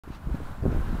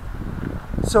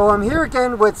So I'm here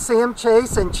again with Sam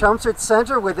Chase in Chelmsford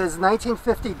Center with his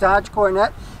 1950 Dodge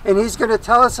Coronet, and he's going to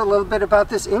tell us a little bit about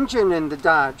this engine in the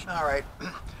Dodge. All right.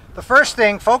 The first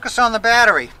thing, focus on the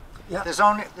battery. Yeah. There's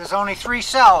only 3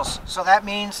 cells, so that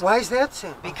means... Why is that,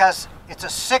 Sam? Because it's a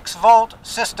 6-volt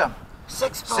system.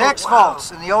 6 volts. 6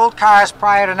 volts. And the old cars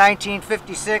prior to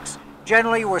 1956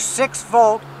 generally were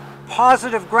 6-volt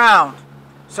positive ground.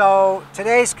 So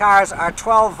today's cars are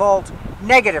 12-volt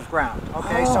negative ground.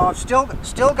 Okay, so I've still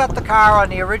got the car on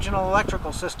the original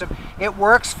electrical system. It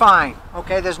works fine.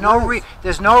 Okay, there's no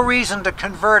reason to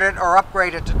convert it or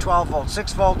upgrade it to 12 volts.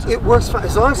 6 volts. It works fine.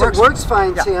 As long as it works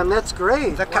fine, yeah. Sam, that's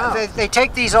great. They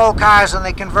take these old cars and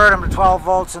they convert them to 12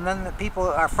 volts, and then the people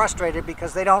are frustrated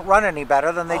because they don't run any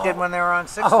better than they did when they were on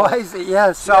 6 volts. Oh, I see.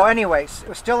 Yes. So anyways,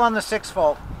 we're still on the 6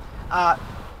 volt.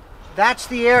 That's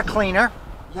the air cleaner.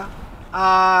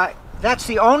 Yeah. That's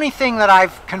the only thing that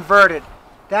I've converted.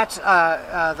 That's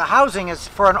the housing is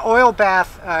for an oil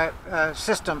bath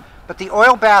system, but the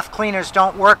oil bath cleaners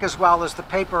don't work as well as the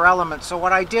paper elements. So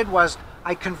what I did was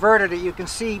I converted it. You can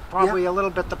see probably a little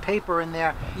bit the paper in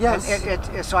there. Yes.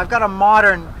 And so I've got a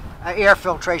modern air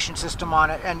filtration system on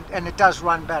it, and it does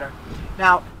run better.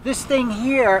 Now this thing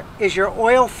here is your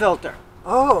oil filter.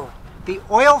 Oh. The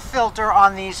oil filter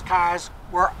on these cars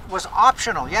was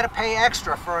optional. You had to pay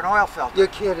extra for an oil filter. You're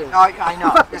kidding. I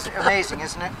know. It's amazing,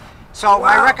 isn't it? So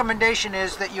my recommendation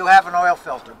is that you have an oil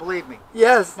filter, believe me.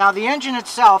 Yes. Now the engine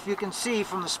itself, you can see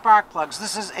from the spark plugs,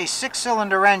 this is a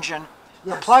 6-cylinder engine.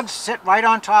 Yes. The plugs sit right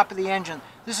on top of the engine.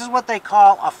 This is what they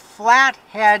call a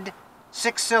flathead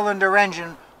 6-cylinder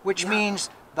engine, which means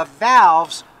the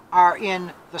valves are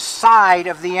in the side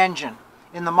of the engine.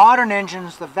 In the modern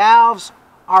engines, the valves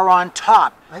are on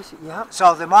top. I see, yeah.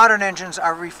 So the modern engines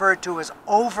are referred to as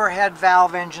overhead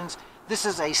valve engines. This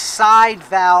is a side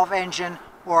valve engine,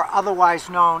 or otherwise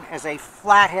known as a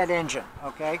flathead engine,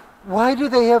 okay? Why do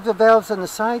they have the valves on the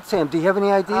side, Sam? Do you have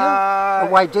any idea? Or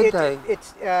why did they?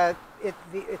 It's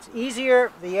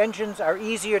easier, the engines are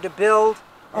easier to build,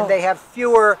 and they have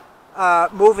fewer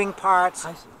moving parts,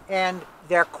 and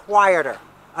they're quieter.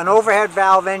 An overhead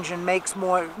valve engine makes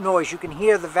more noise. You can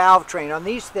hear the valve train. On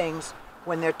these things,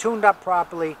 when they're tuned up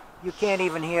properly, you can't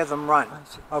even hear them run.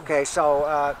 Okay,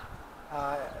 so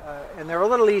and they're a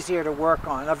little easier to work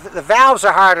on. The valves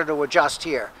are harder to adjust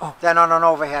here than on an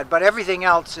overhead, but everything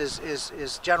else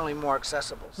is generally more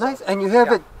accessible. So, nice, and you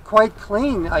have it quite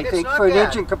clean, I think, for an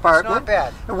engine compartment. It's not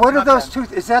bad. And what are those two?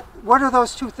 What are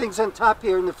those 2 things on top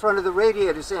here in the front of the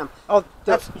radiator, Sam? Oh,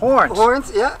 that's horns.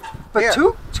 Horns, yeah. But here.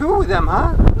 two of them,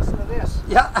 huh? Listen to this.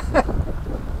 Yeah.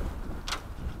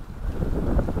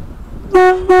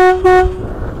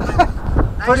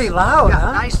 Pretty loud,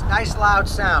 huh? Nice loud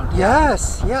sound.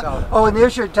 Yes, yeah. So, oh, and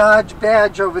there's your Dodge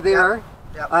badge over there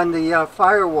on the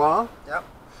firewall. Yep.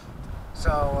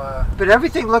 So. But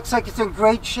everything looks like it's in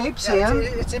great shape, Sam.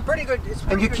 It's in pretty good.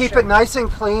 And you keep it nice and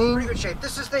clean. Pretty good shape.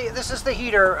 This is the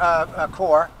heater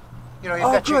core. You know,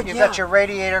 you've got your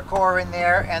radiator core in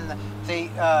there, and the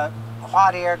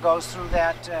hot air goes through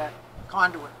that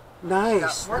conduit.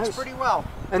 Nice. Yeah, works pretty well.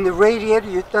 And the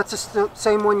radiator, that's the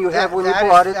same one you have when you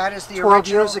bought it. That is the 12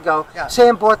 original. years ago. Yeah.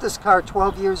 Sam bought this car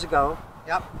 12 years ago.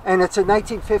 Yep. And it's a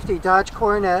 1950 Dodge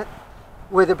Coronet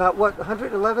with about, what,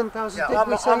 111,000, did we say?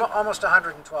 Almost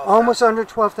 112,000. Almost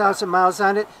 112,000 miles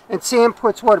on it. And Sam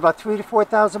puts, what, about 3,000 to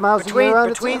 4,000 miles a year on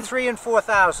it? Between 3,000 and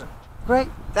 4,000. Great.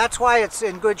 That's why it's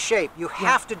in good shape. You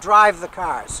have to drive the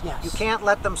cars. Yes. You can't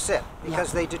let them sit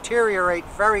because they deteriorate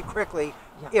very quickly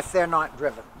if they're not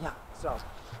driven. Yeah. So.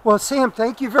 Well, Sam,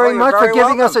 thank you very much for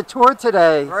giving us a tour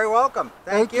today. Very welcome.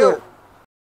 Thank you.